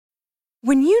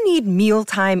When you need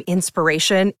mealtime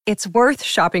inspiration, it's worth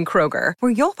shopping Kroger,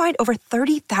 where you'll find over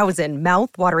 30,000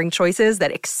 mouth-watering choices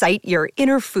that excite your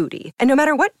inner foodie. And no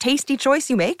matter what tasty choice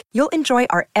you make, you'll enjoy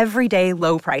our everyday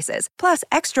low prices, plus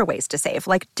extra ways to save,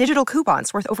 like digital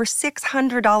coupons worth over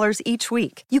 $600 each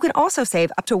week. You can also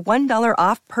save up to $1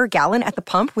 off per gallon at the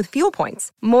pump with fuel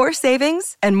points. More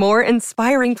savings and more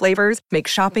inspiring flavors make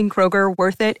shopping Kroger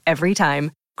worth it every time.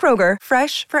 Kroger,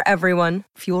 fresh for everyone.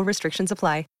 Fuel restrictions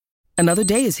apply. Another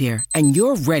day is here, and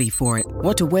you're ready for it.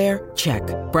 What to wear? Check.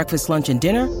 Breakfast, lunch, and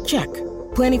dinner? Check.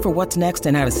 Planning for what's next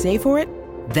and how to save for it?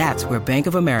 That's where Bank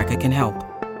of America can help.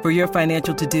 For your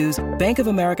financial to-dos, Bank of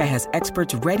America has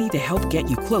experts ready to help get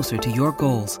you closer to your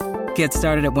goals. Get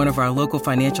started at one of our local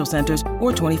financial centers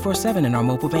or 24/7 in our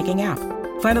mobile banking app.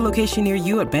 Find a location near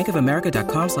you at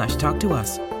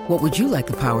bankofamerica.com/talktous. What would you like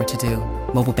the power to do?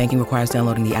 Mobile banking requires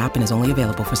downloading the app and is only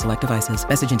available for select devices.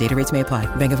 Message and data rates may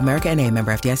apply. Bank of America N.A.,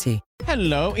 member FDIC.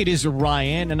 Hello, it is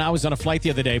Ryan, and I was on a flight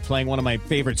the other day playing one of my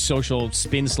favorite social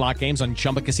spin slot games on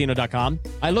ChumbaCasino.com.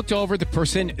 I looked over at the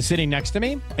person sitting next to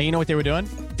me, and you know what they were doing?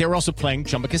 They were also playing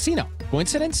Chumba Casino.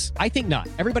 Coincidence? I think not.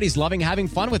 Everybody's loving having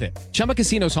fun with it. Chumba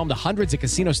Casino is home to hundreds of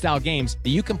casino-style games that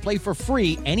you can play for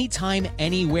free anytime,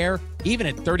 anywhere, even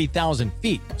at 30,000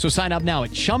 feet. So sign up now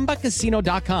at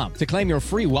ChumbaCasino.com to claim your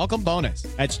free welcome bonus.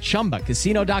 That's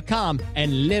ChumbaCasino.com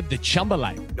and live the Chumba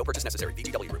life. No purchase necessary.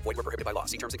 VGW. Void where prohibited by law.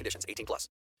 See terms and conditions. 18+.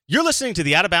 You're listening to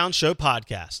the Out of Bounds Show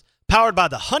podcast, powered by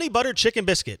the Honey Butter Chicken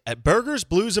Biscuit at Burgers,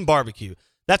 Blues, and Barbecue.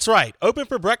 That's right. Open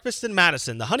for breakfast in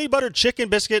Madison. The Honey Butter Chicken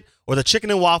Biscuit or the Chicken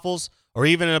and Waffles or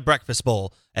even in a breakfast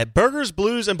bowl at Burgers,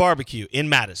 Blues, and Barbecue in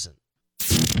Madison.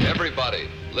 Everybody,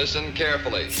 listen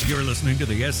carefully. You're listening to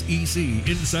the SEC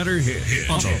Insider Hit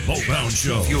on the Bo Bounds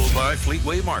Show. Fueled by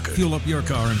Fleetway Market. Fuel up your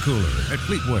car and cooler at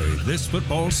Fleetway this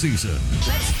football season.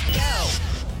 Let's go.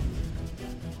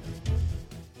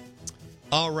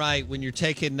 All right, when you're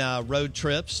taking road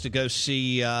trips to go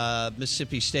see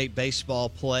Mississippi State baseball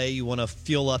play, you want to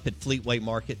fuel up at Fleetway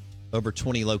Market. Over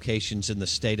 20 locations in the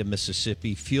state of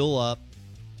Mississippi. Fuel up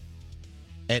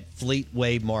at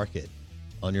Fleetway Market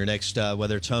on your next,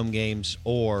 whether it's home games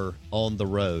or on the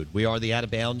road. We are the Out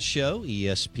of Bounds Show,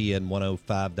 ESPN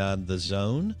 105.9 The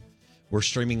Zone. We're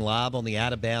streaming live on the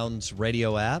Out of Bounds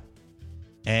radio app.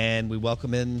 And we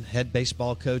welcome in head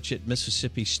baseball coach at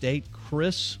Mississippi State,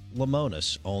 Chris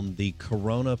Lemonis, on the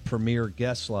Corona Premier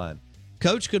guest line.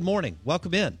 Coach, good morning.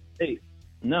 Welcome in. Hey,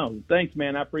 no, thanks,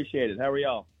 man. I appreciate it. How are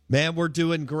y'all? Man, we're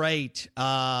doing great.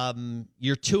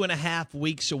 You're 2.5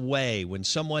 weeks away. When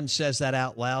someone says that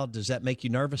out loud, does that make you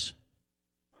nervous?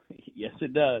 Yes,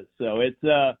 it does. So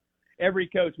it's every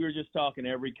coach, we were just talking,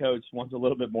 every coach wants a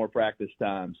little bit more practice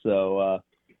time. So,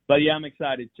 but yeah, I'm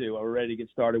excited too. We're ready to get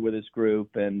started with this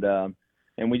group, and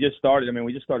we just started. I mean,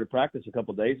 we just started practice a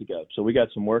couple of days ago, so we got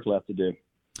some work left to do.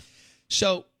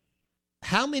 So,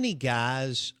 how many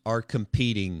guys are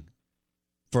competing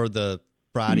for the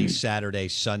Friday, Saturday,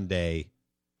 Sunday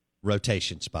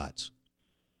rotation spots?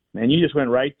 Man, you just went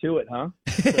right to it, huh?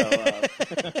 So,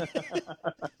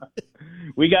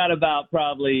 we got about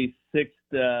probably six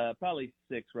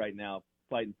right now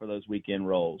fighting for those weekend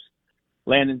roles.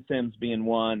 Landon Sims being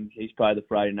one. He's probably the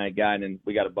Friday night guy, and then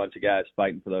we got a bunch of guys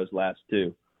fighting for those last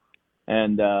two.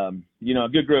 And, a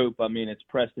good group. I mean, it's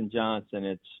Preston Johnson.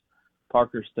 It's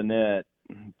Parker Stinnett,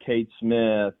 Kate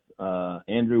Smith,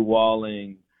 Andrew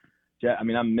Walling. I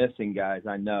mean, I'm missing guys,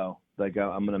 I know. Like,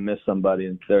 I'm going to miss somebody,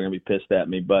 and they're going to be pissed at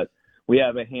me. But we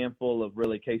have a handful of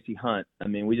really Casey Hunt. I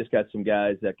mean, we just got some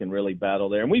guys that can really battle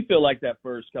there. And we feel like that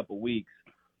first couple weeks,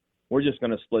 we're just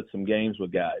going to split some games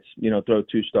with guys, throw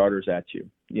two starters at you,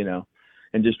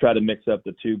 and just try to mix up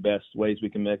the two best ways we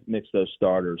can mix those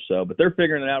starters. So, but they're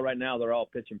figuring it out right now. They're all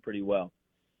pitching pretty well.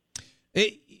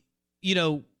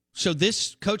 So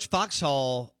this Coach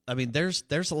Foxhall, I mean,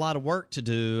 there's a lot of work to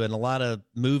do and a lot of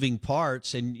moving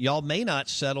parts, and y'all may not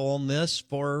settle on this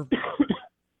for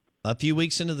a few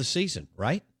weeks into the season,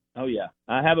 right? Oh yeah,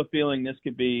 I have a feeling this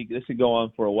could go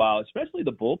on for a while, especially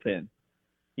the bullpen.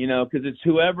 Because it's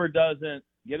whoever doesn't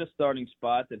get a starting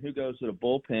spot, then who goes to the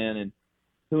bullpen, and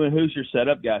who's your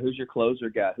setup guy, who's your closer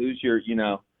guy, who's your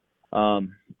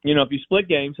if you split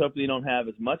games, hopefully you don't have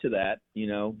as much of that,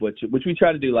 which we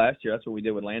tried to do last year. That's what we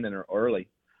did with Landon early.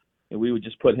 And we would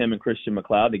just put him and Christian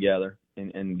McLeod together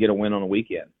and get a win on a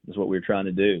weekend is what we were trying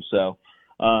to do. So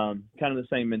kind of the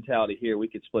same mentality here. We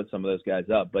could split some of those guys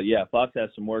up. But, yeah, Fox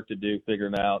has some work to do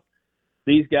figuring out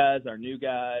these guys, our new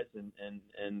guys,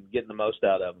 and getting the most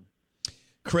out of them.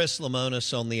 Chris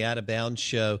Lemonis on the Out of Bounds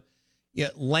Show. Yeah,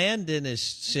 Landon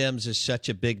Sims is such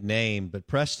a big name, but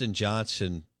Preston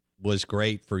Johnson was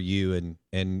great for you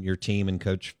and your team and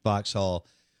Coach Foxhall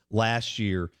last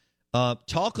year.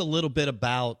 Talk a little bit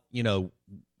about,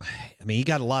 he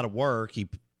got a lot of work. He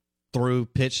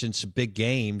pitched in some big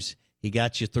games. He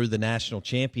got you through the national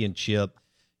championship.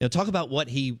 Talk about what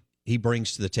he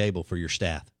brings to the table for your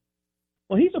staff.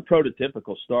 Well, he's a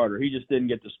prototypical starter. He just didn't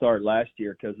get to start last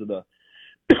year because of the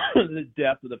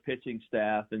depth of the pitching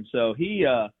staff. And so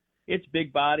it's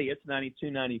big body. It's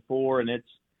 92, 94, and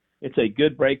it's a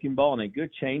good breaking ball and a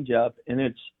good changeup. And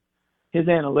his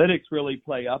analytics really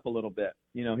play up a little bit.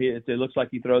 It looks like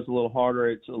he throws a little harder.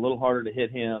 It's a little harder to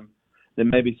hit him than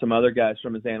maybe some other guys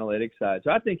from his analytics side.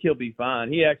 So I think he'll be fine.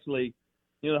 He actually,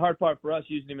 the hard part for us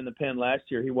using him in the pen last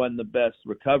year, he wasn't the best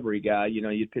recovery guy.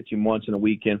 You'd pitch him once in a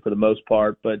weekend for the most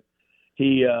part, but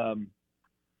he,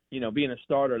 being a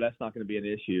starter, that's not going to be an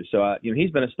issue. So,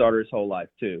 he's been a starter his whole life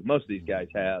too. Most of these guys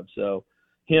have. So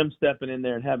him stepping in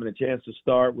there and having a chance to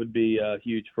start would be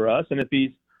huge for us. And if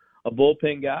he's a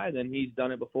bullpen guy, then he's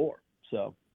done it before.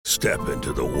 So Step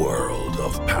into the world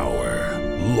of power,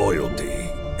 loyalty,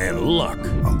 and luck.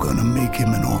 I'm going to make him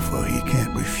an offer he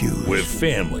can't refuse. With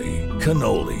family,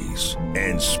 cannolis,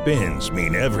 and spins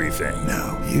mean everything.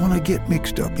 Now, you want to get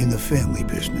mixed up in the family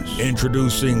business.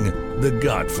 Introducing The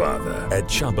Godfather at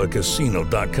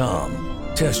ChumbaCasino.com.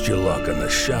 Test your luck in the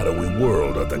shadowy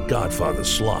world of The Godfather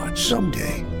slot.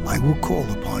 Someday, I will call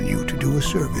upon you to do a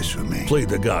service for me. Play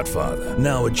The Godfather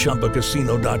now at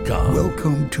ChumbaCasino.com.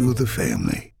 Welcome to the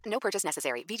family. No purchase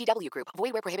necessary. VGW Group.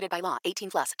 Void where prohibited by law.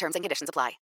 18+. Terms and conditions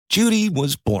apply. Judy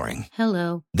was boring.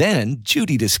 Hello. Then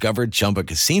Judy discovered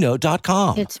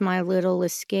ChumbaCasino.com. It's my little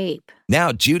escape.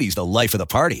 Now Judy's the life of the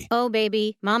party. Oh,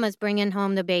 baby, mama's bringing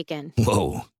home the bacon.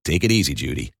 Whoa, take it easy,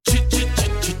 Judy.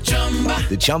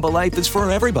 The Chumba life is for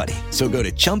everybody. So go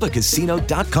to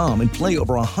ChumbaCasino.com and play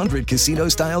over 100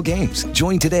 casino-style games.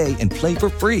 Join today and play for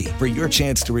free for your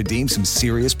chance to redeem some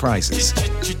serious prizes.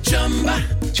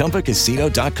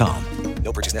 ChumbaCasino.com.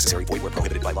 No purchase necessary. Void where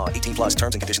prohibited by law. 18+.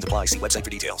 Terms and conditions apply. See website for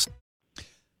details.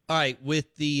 All right,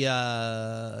 with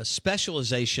the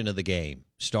specialization of the game,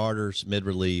 starters,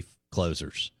 mid-relief,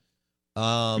 closers,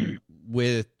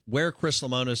 with where Chris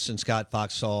Lemonis and Scott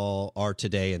Foxhall are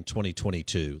today in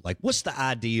 2022, like what's the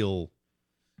ideal?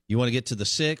 You want to get to the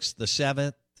 6th, the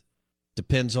 7th?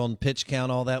 Depends on pitch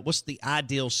count, all that. What's the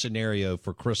ideal scenario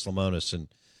for Chris Lemonis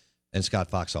and Scott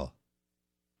Foxhall?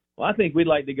 Well, I think we'd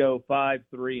like to go 5,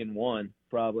 3, and 1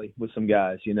 probably with some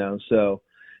guys, So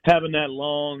having that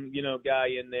long, guy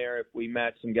in there, if we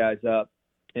match some guys up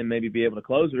and maybe be able to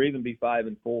close or even be 5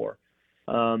 and 4.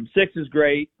 6 is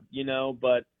great,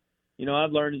 but,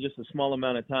 I've learned in just a small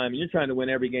amount of time, and you're trying to win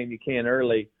every game you can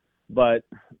early, but,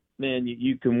 man,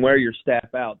 you can wear your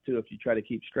staff out, too, if you try to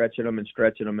keep stretching them,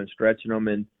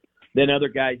 and then other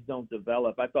guys don't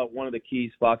develop. I thought one of the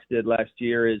keys Fox did last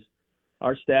year is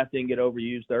our staff didn't get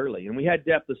overused early. And we had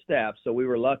depth of staff, so we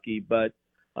were lucky, but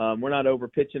we're not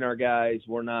over-pitching our guys.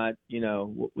 We're not,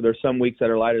 there's some weeks that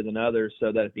are lighter than others,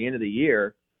 so that at the end of the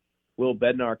year, Will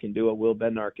Bednar can do what Will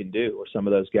Bednar can do, or some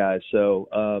of those guys. So,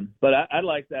 but I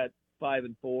like that 5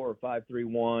 and 4 or 5, 3,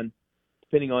 1,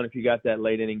 depending on if you got that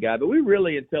late inning guy. But we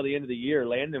really, until the end of the year,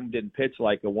 Landon didn't pitch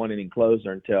like a 1-inning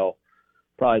closer until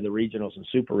probably the regionals and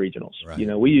super regionals. Right.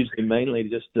 We used him mainly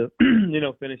just to,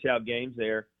 finish out games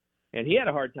there. And he had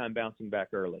a hard time bouncing back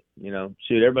early.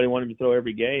 Everybody wanted him to throw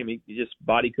every game. He just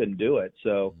body couldn't do it.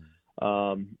 So,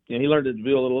 he learned to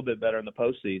do a little bit better in the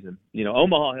postseason.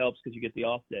 Omaha helps because you get the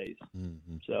off days.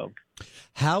 Mm-hmm. So,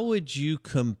 how would you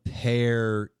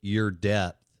compare your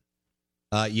depth?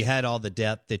 You had all the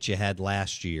depth that you had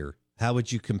last year. How would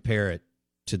you compare it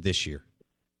to this year?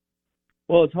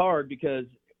 Well, it's hard because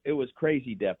it was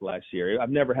crazy depth last year. I've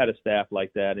never had a staff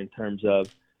like that in terms of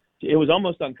it was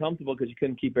almost uncomfortable because you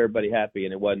couldn't keep everybody happy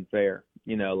and it wasn't fair.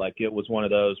 It was one of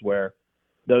those where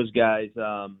those guys,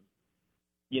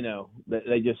 you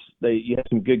had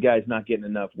some good guys not getting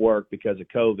enough work because of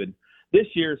COVID. This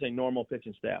year is a normal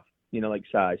pitching staff, like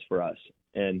size for us.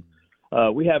 And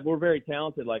we're very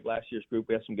talented. Like last year's group,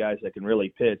 we have some guys that can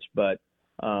really pitch, but,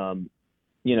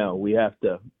 we have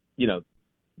to,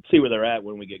 see where they're at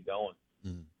when we get going.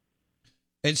 Mm.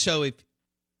 And so if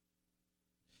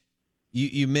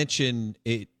you mentioned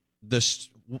it,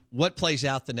 what plays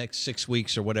out the next 6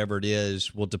 weeks or whatever it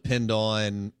is will depend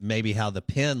on maybe how the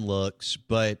pen looks.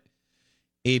 But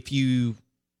could you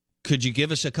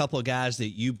give us a couple of guys that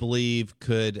you believe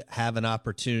could have an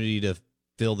opportunity to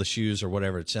fill the shoes or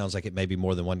whatever? It sounds like it may be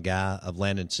more than one guy of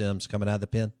Landon Sims coming out of the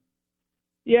pen.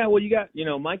 Yeah, well, you got,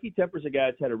 Mikey Tepper's a guy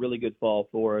that's had a really good fall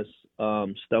for us.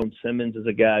 Stone Simmons is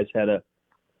a guy that's had a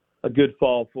good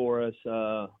fall for us.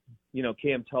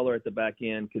 Cam Tuller at the back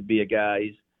end could be a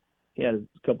guy. He had a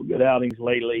couple good outings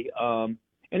lately. And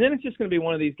then it's just going to be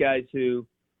one of these guys who,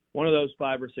 one of those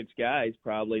 5 or 6 guys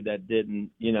probably that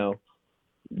didn't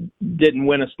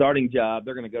win a starting job,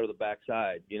 they're going to go to the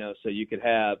backside, so you could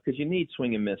have, because you need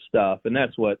swing and miss stuff. And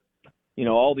that's what,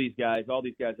 all these guys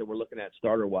that we're looking at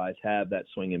starter wise have that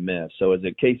swing and miss. So is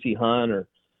it Casey Hunt or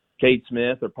Cade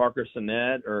Smith or Parker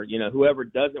Sinnett or, whoever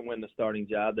doesn't win the starting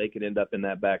job, they could end up in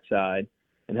that backside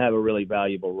and have a really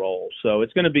valuable role. So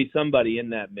it's going to be somebody in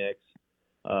that mix.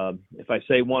 If I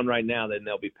say one right now, then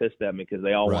they'll be pissed at me because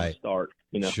they all want to start,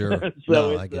 Sure.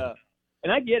 So I get it.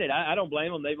 And I get it. I don't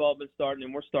blame them. They've all been starting,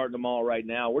 and we're starting them all right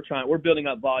now. We're building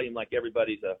up volume like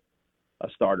everybody's a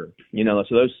starter. So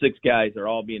those 6 guys are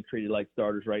all being treated like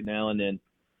starters right now. And then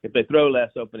if they throw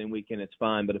less opening weekend, it's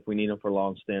fine. But if we need them for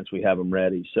long stints, we have them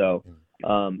ready. So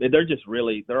they're just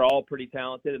they're all pretty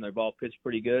talented, and they've all pitched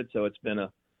pretty good. So it's been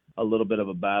a little bit of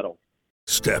a battle.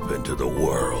 Step into the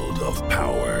world of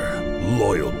power,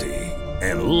 loyalty,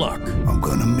 and luck. I'm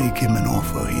going to make him an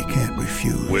offer he can't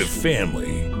refuse. With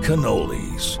family,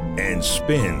 cannolis, and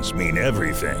spins mean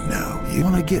everything. Now, you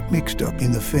want to get mixed up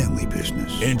in the family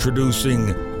business. Introducing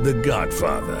The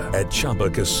Godfather at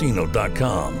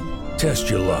ChumbaCasino.com. Test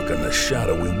your luck in the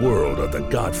shadowy world of The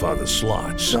Godfather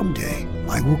slot. Someday,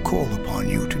 I will call upon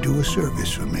you to do a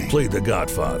service for me. Play The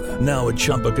Godfather now at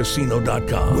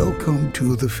ChumbaCasino.com. Welcome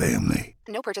to the family.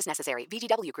 No purchase necessary.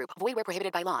 VGW Group. Void where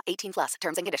prohibited by law. 18+.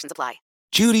 Terms and conditions apply.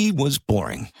 Judy was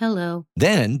boring. Hello.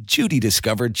 Then Judy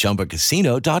discovered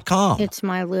ChumbaCasino.com. It's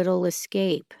my little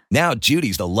escape. Now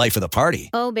Judy's the life of the party.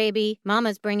 Oh, baby,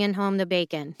 mama's bringing home the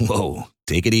bacon. Whoa,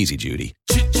 take it easy, Judy.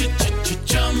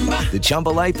 The Chumba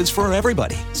life is for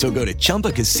everybody. So go to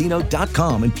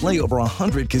ChumbaCasino.com and play over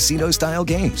 100 casino-style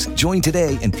games. Join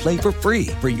today and play for free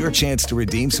for your chance to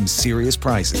redeem some serious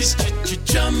prizes.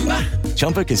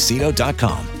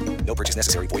 ChumbaCasino.com. No purchase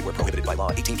necessary. Void where prohibited by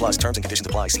law. 18+. Terms and conditions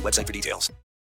apply. See website for details.